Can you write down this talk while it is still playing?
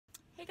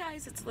Hey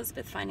guys, it's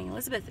Elizabeth Finding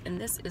Elizabeth, and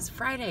this is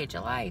Friday,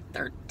 July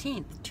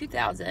 13th,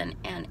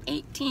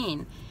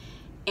 2018,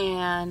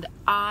 and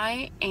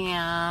I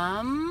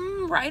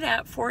am right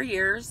at 4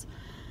 years,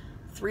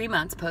 3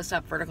 months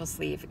post-op vertical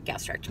sleeve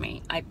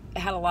gastrectomy. I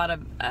had a lot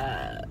of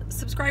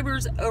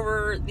subscribers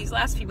over these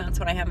last few months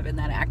when I haven't been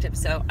that active,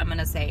 so I'm going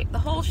to say the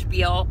whole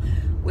spiel,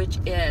 which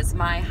is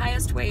my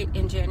highest weight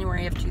in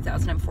January of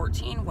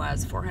 2014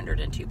 was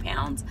 402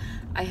 pounds.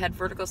 I had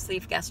vertical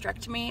sleeve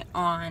gastrectomy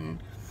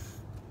on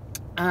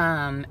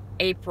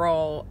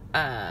April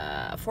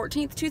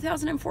 14th,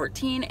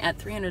 2014 at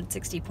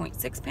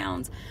 360.6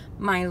 pounds.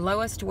 My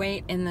lowest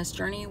weight in this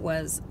journey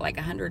was like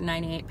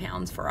 198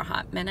 pounds for a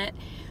hot minute,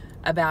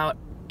 about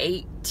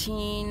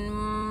 18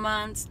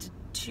 months to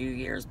 2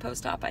 years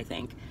post-op, I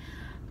think.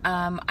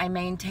 I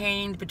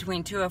maintained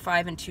between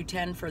 205 and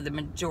 210 for the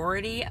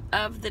majority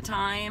of the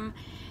time.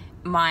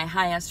 My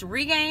highest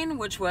regain,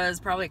 which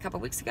was probably a couple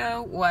weeks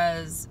ago,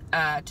 was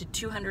to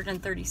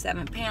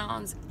 237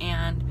 pounds,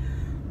 and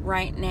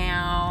right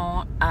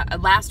now,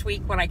 last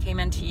week when I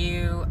came into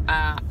you,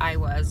 I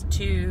was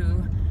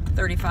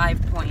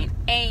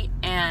 235.8,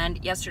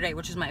 and yesterday,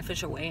 which is my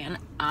official weigh-in,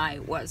 I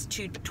was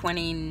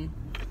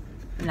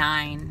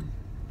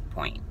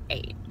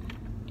 229.8.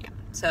 Yeah,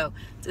 so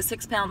it's a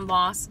 6-pound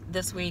loss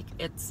this week.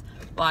 It's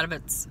a lot of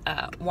it's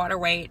water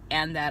weight,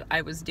 and that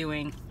I was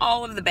doing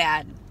all of the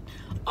bad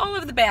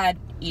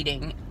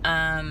eating.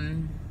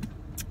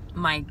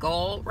 My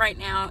goal right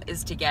now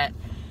is to get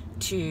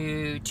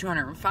to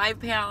 205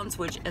 pounds,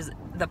 which is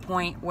the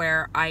point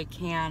where I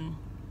can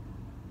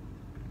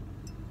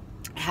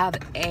have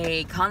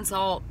a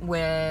consult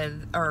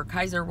with, or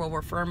Kaiser will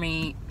refer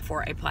me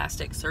for a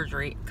plastic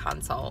surgery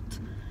consult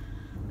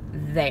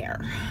there.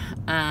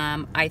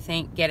 I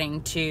think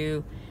getting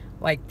to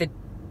like the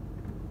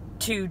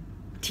 2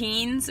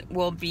 teens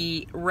will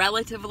be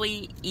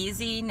relatively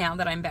easy now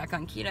that I'm back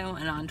on keto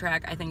and on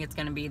track. I think it's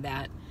going to be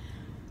that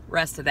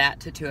rest of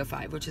that to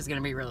 205, which is going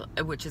to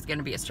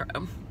be a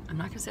struggle. I'm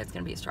not going to say it's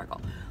going to be a struggle,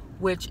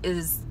 which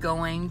is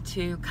going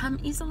to come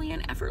easily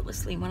and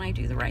effortlessly when I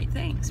do the right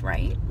things,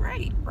 right?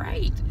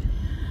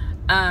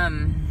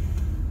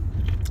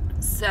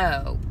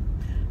 So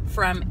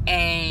from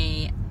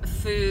a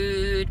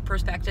food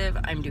perspective,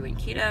 I'm doing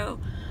keto.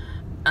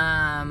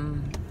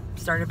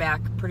 Started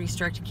back pretty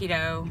strict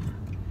keto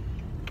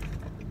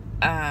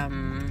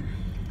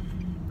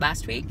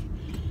last week,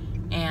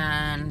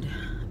 and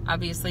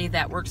obviously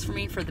that works for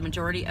me for the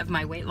majority of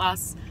my weight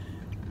loss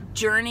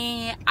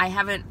journey. I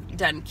haven't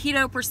done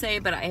keto per se,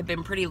 but I have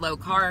been pretty low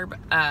carb.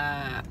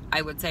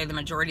 I would say the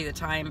majority of the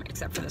time,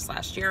 except for this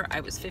last year, I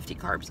was 50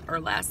 carbs or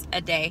less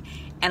a day,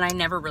 and I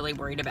never really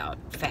worried about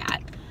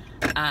fat.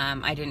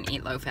 I didn't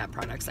eat low fat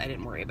products. I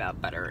didn't worry about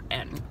butter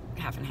and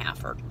half and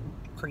half or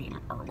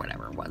cream or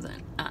whatever.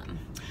 Wasn't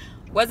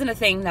a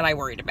thing that I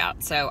worried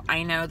about. So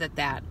I know that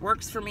that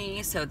works for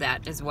me, so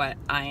that is what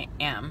I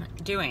am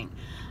doing.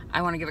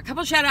 I want to give a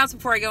couple shout outs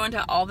before I go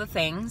into all the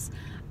things.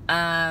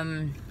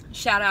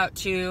 Shout out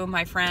to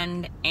my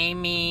friend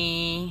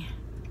Amy.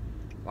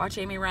 Watch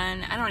Amy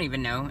Run. I don't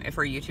even know if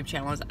her YouTube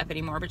channel is up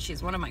anymore, but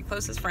she's one of my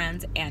closest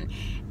friends. And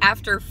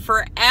after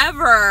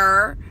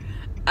forever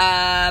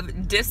of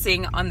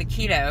dissing on the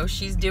keto,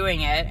 she's doing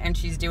it, and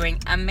she's doing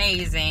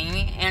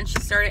amazing. And she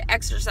started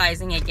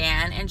exercising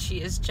again, and she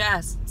is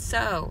just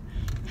so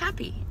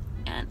happy.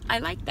 And I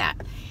like that.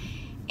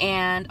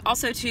 And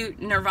also to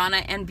Nirvana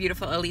and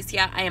beautiful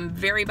Alicia, I am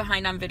very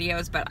behind on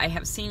videos, but I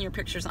have seen your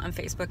pictures on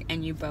Facebook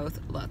and you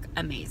both look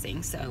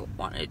amazing, so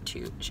wanted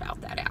to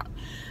shout that out.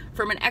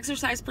 From an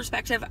exercise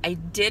perspective, I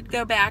did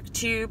go back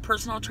to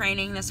personal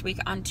training this week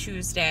on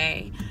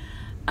Tuesday.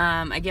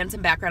 Again,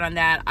 some background on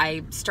that.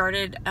 I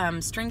started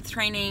strength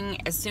training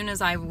as soon as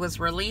I was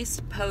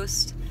released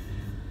post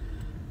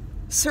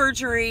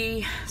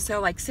surgery,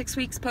 so like 6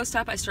 weeks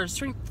post-op I started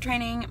strength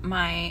training.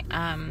 My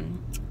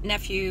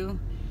nephew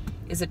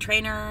is a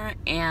trainer,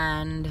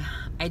 and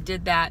I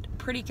did that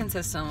pretty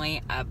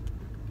consistently up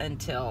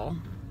until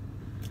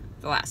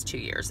the last 2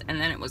 years, and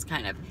then it was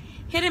kind of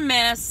hit and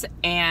miss,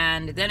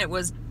 and then it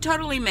was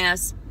totally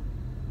miss,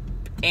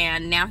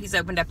 and now he's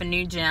opened up a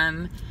new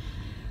gym,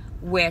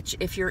 which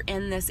if you're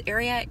in this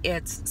area,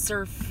 it's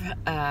Surf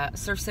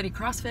City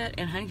CrossFit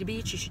in Huntington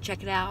Beach. You should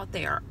check it out.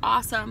 They are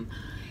awesome.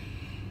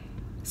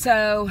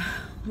 So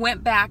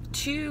went back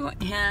to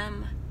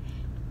him.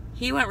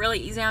 He went really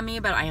easy on me,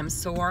 but I am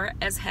sore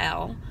as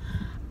hell.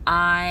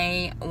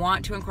 I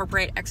want to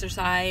incorporate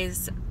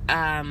exercise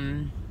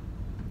 5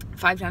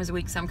 times a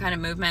week, some kind of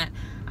movement.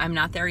 I'm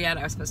not there yet.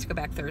 I was supposed to go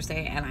back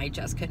Thursday, and I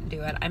just couldn't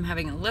do it. I'm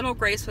having a little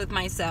grace with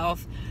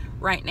myself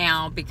right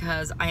now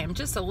because I am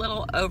just a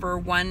little over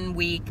 1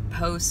 week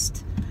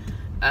post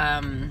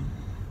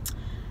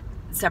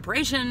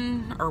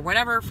separation or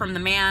whatever from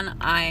the man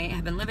I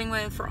have been living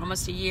with for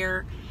almost a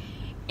year.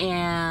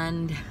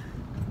 And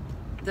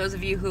those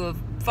of you who have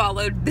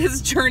followed this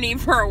journey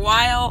for a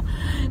while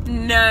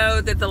know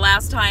that the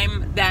last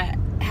time that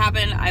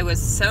happened, I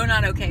was so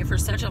not okay for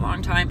such a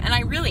long time, and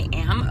I really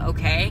am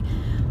okay,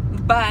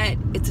 but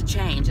it's a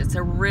change. It's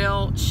a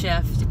real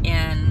shift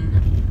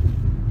in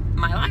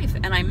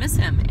and I miss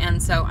him.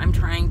 And so I'm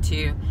trying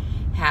to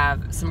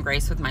have some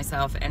grace with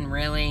myself and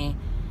really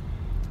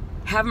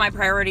have my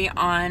priority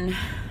on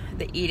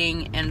the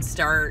eating and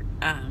start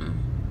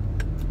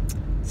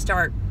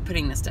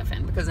putting this stuff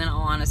in, because in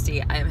all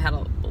honesty, I've had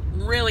a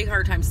really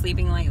hard time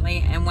sleeping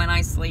lately, and when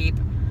I sleep,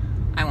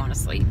 I want to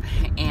sleep,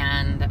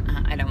 and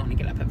I don't want to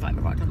get up at 5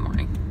 o'clock in the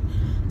morning.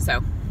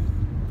 So,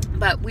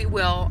 but we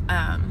will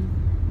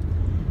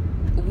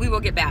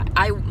get back.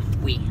 I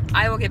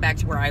will get back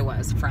to where I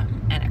was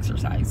from an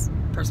exercise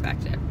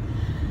perspective.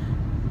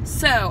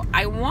 So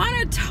I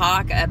want to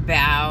talk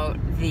about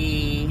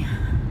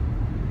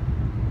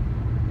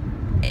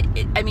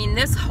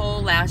this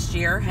whole last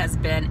year has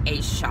been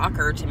a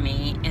shocker to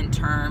me in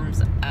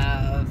terms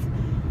of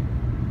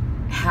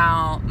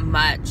how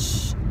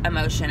much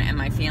emotion and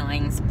my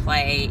feelings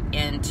play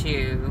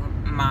into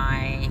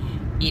my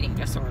eating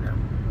disorder.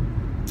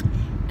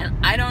 And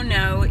I don't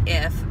know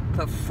if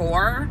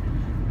before,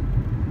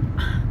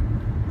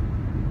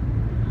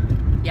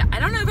 I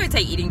don't know if I'd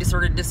say eating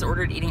disorder,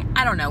 disordered eating,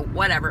 I don't know,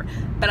 whatever.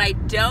 But I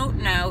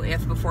don't know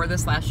if before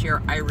this last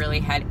year I really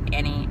had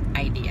any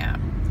idea.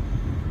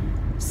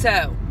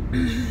 So,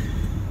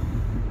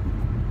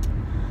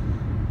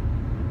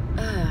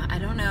 I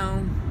don't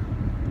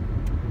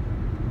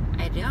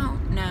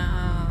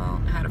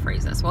know how to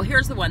phrase this. Well,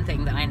 here's the one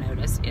thing that I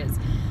noticed is,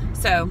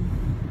 so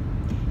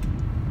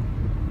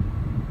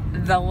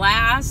the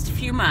last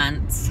few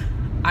months,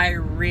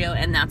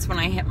 and that's when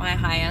I hit my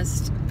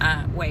highest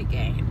weight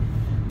gain.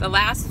 The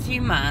last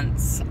few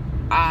months,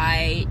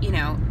 I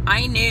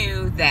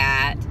knew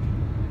that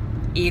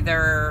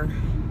either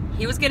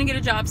he was going to get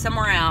a job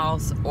somewhere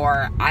else,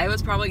 or I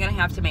was probably going to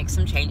have to make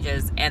some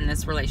changes, and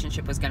this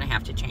relationship was going to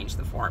have to change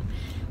the form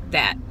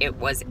that it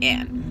was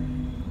in.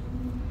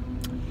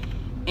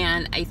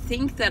 And I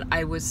think that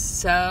I was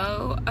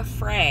so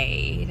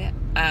afraid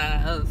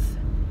of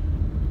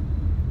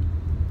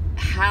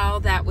how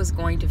that was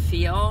going to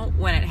feel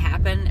when it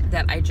happened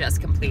that I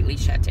just completely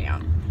shut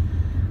down.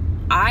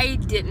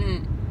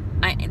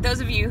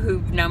 Those of you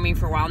who've known me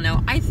for a while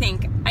know, I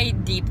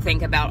deep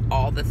think about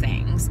all the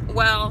things.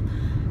 Well,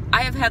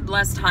 I have had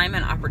less time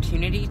and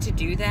opportunity to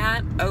do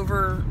that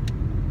over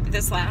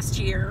this last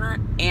year,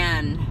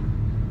 and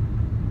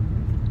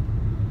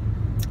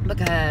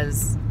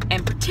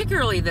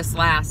particularly this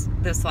last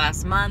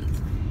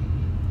month.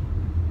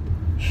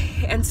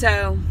 And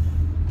so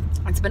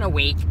it's been a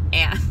week,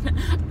 and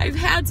I've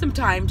had some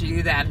time to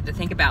do that and to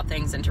think about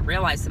things and to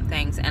realize some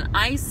things. And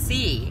I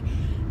see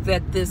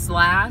that these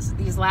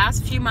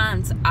last few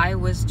months, I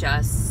was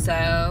just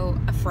so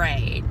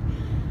afraid,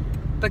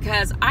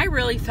 because I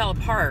really fell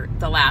apart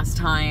the last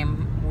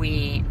time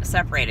we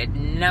separated.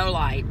 No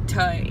lie,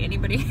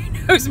 anybody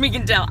who knows me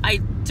can tell, I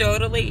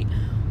totally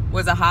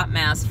was a hot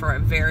mess for a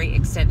very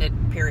extended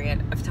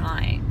period of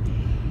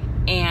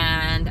time.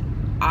 And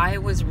I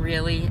was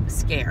really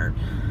scared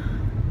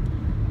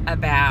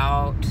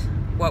about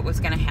what was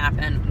going to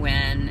happen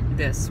when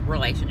this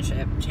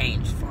relationship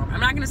changed form.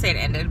 I'm not going to say it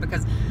ended,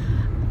 because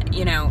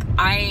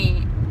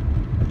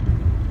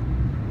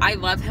I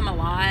love him a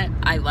lot.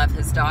 I love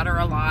his daughter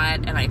a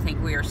lot, and I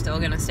think we are still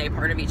going to stay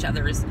part of each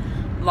other's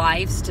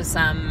lives to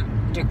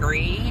some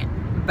degree,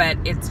 but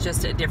it's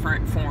just a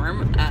different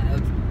form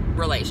of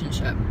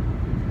relationship.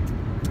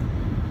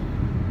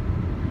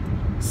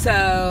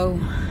 So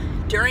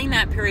during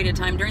that period of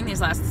time, during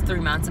these last 3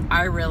 months,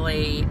 I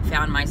really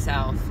found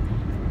myself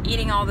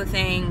eating all the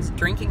things,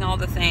 drinking all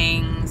the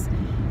things,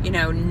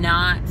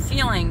 not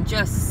feeling,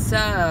 just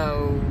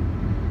so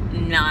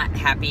not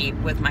happy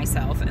with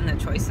myself and the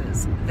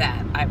choices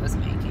that I was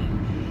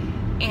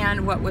making.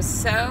 And what was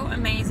so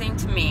amazing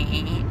to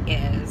me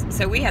is,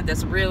 so we had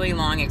this really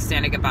long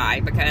extended goodbye,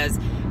 because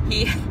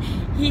he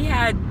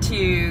had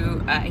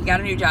to, he got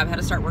a new job, had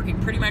to start working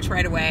pretty much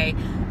right away.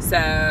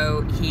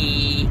 So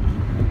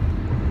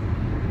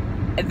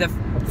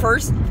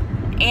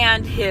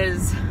and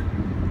his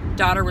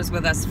daughter was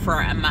with us for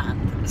a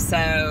month.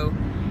 So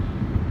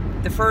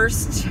the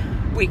first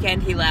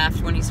weekend he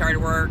left, when he started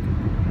work,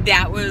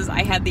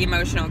 I had the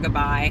emotional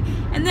goodbye.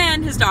 And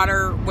then his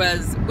daughter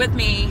was with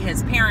me,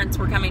 his parents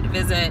were coming to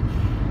visit,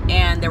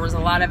 and there was a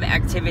lot of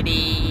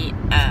activity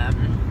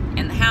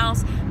in the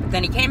house. But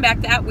then he came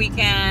back that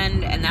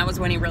weekend, and that was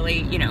when he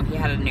really, he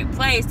had a new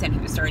place, and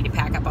he was starting to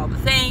pack up all the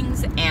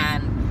things.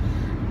 And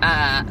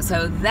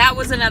so that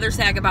was another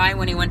sad goodbye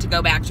when he went to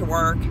go back to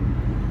work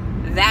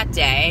that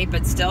day.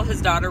 But still,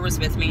 his daughter was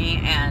with me.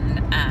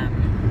 And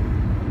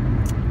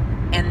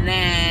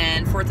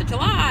then 4th of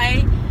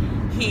July,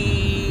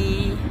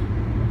 he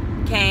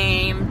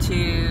came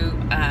to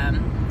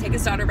take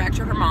his daughter back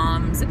to her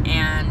mom's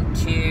and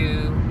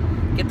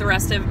to get the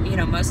rest of,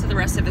 most of the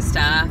rest of his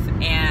stuff.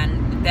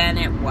 And then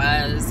it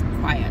was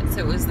quiet. So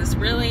it was this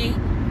really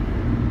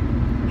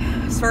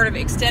sort of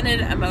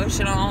extended,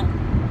 emotional,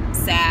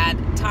 sad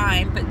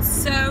time, but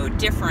so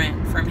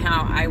different from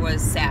how I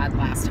was sad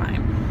last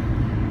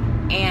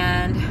time.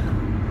 And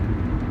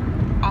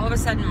all of a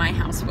sudden, my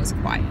house was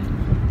quiet.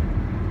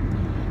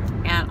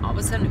 And all of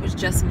a sudden, it was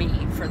just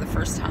me for the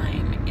first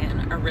time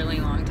in a really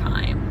long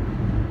time.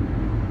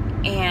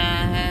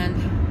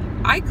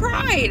 I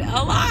cried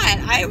a lot.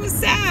 I was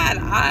sad.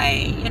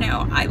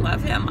 I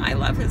love him. I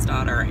love his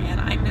daughter, and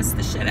I miss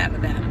the shit out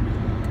of them.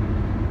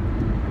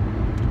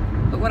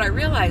 But what I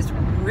realized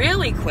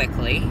really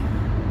quickly,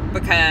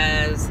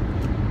 because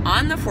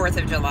on the 4th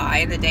of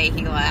July, the day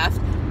he left,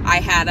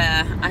 I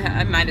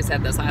might have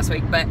said this last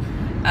week, but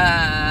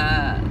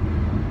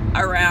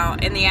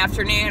around in the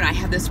afternoon, I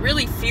had this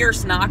really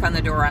fierce knock on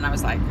the door, and I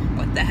was like,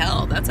 what the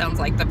hell? That sounds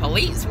like the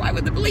police. Why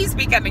would the police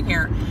be coming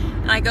here?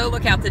 And I go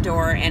look out the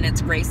door, and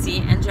it's Gracie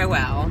and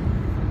Joelle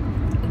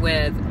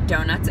with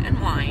donuts and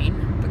wine,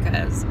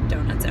 because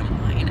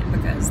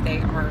they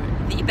are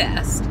the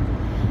best.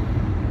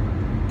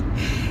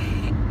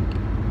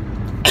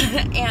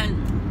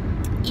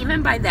 And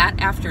even by that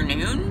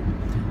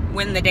afternoon,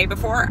 when the day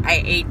before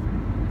I ate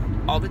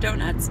all the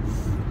donuts,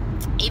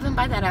 even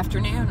by that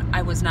afternoon,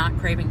 I was not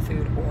craving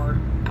food or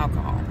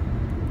alcohol.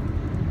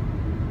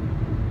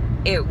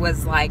 It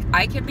was like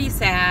I could be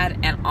sad,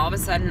 and all of a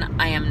sudden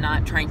I am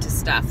not trying to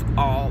stuff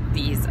all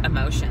these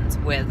emotions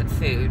with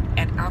food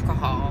and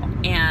alcohol.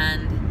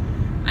 And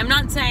I'm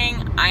not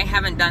saying I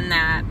haven't done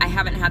that. I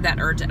haven't had that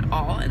urge at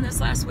all in this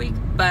last week,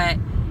 but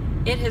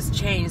it has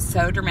changed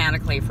so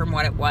dramatically from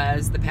what it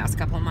was the past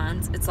couple of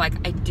months. It's like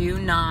I do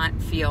not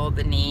feel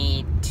the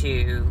need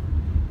to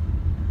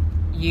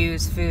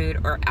use food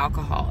or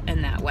alcohol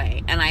in that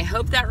way, and I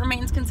hope that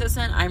remains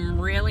consistent.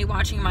 I'm really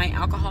watching my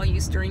alcohol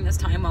use during this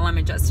time while I'm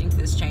adjusting to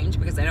this change,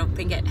 because I don't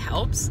think it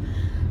helps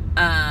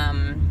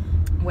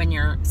when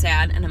you're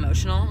sad and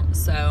emotional.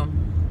 So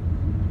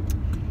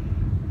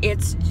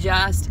it's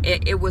just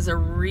it was a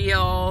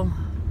real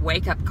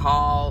wake-up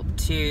call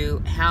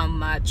to how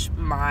much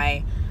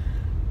my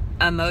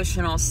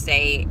emotional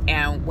state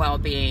and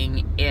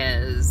well-being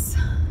is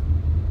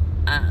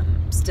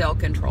still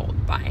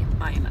controlled by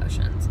my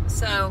emotions.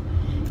 So,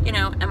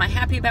 am I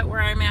happy about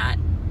where I'm at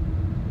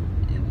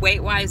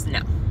weight-wise?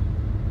 No,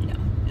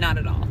 not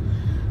at all.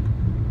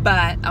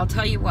 But I'll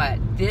tell you what,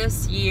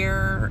 this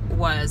year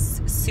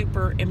was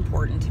super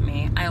important to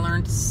me. I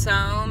learned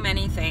so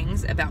many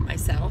things about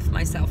myself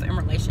in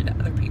relation to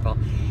other people.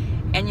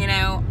 And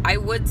I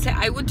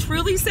would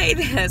truly say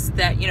this,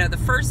 that the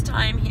first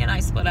time he and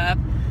I split up,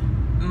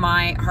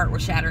 my heart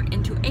was shattered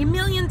into a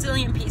million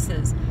zillion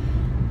pieces.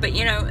 But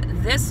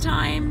this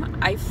time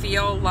I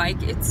feel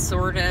like it's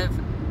sort of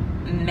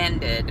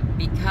mended,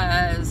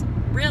 because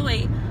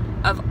really,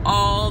 of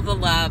all the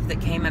love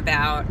that came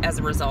about as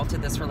a result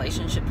of this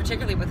relationship,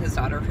 particularly with his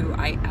daughter, who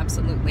I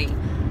absolutely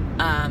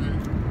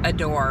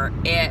adore,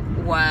 it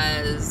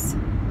was,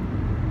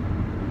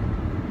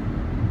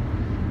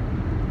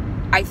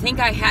 I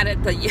think I had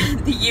it the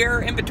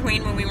year in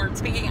between when we weren't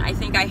speaking. I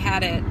think I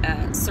had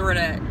it sort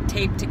of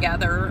taped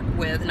together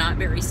with not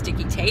very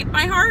sticky tape,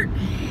 my heart.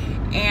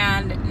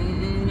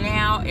 And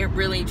now it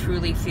really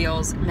truly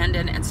feels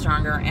mended and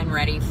stronger and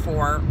ready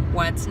for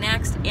what's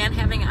next, and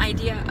having an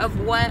idea of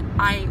what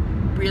I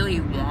really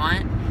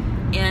want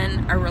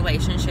in a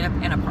relationship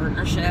and a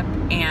partnership,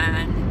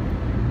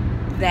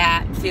 and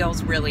that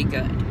feels really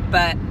good.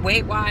 But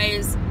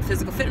weight-wise,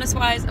 physical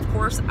fitness-wise, of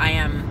course, I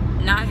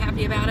am not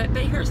happy about it.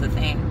 But here's the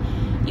thing.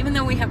 Even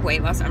though we have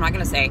weight loss, I'm not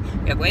going to say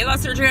we have weight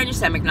loss surgery on your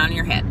stomach, not on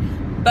your head.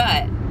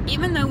 But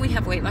even though we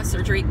have weight loss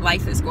surgery,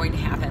 life is going to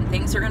happen.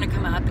 Things are going to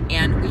come up,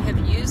 and we have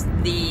used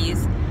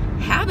these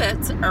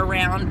habits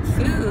around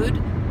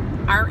food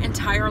our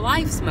entire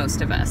lives,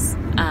 most of us.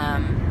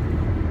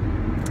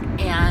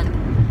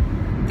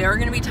 And there are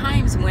going to be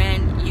times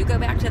when you go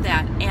back to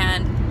that,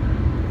 and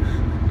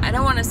I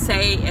don't want to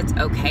say it's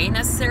okay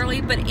necessarily,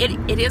 but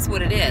it is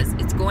what it is.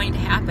 It's going to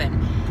happen.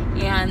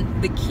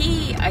 And the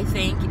key, I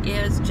think,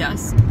 is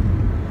just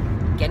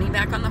getting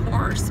back on the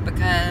horse,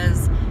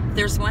 because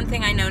there's one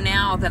thing I know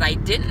now that I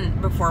didn't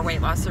before weight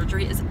loss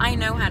surgery, is I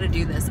know how to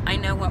do this. I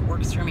know what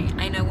works for me.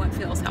 I know what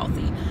feels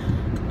healthy.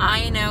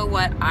 I know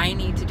what I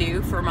need to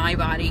do for my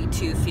body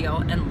to feel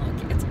and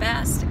look its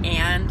best.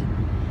 And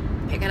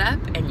pick it up,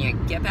 and you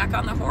get back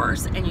on the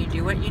horse, and you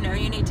do what you know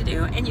you need to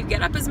do, and you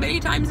get up as many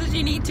times as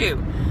you need to,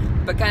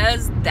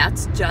 because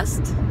that's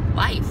just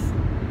life,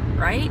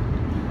 right?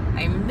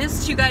 I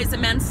missed you guys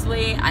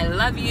immensely. I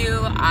love you.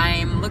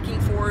 I'm looking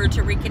forward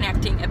to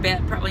reconnecting a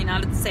bit. Probably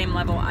not at the same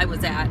level I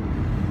was at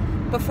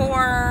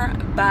before,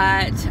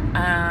 but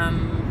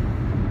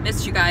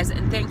missed you guys.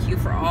 And thank you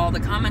for all the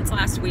comments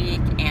last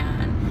week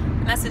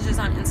and messages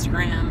on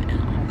Instagram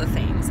and all the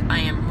things. I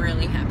am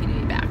really happy to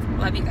be back.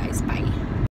 Love you guys. Bye.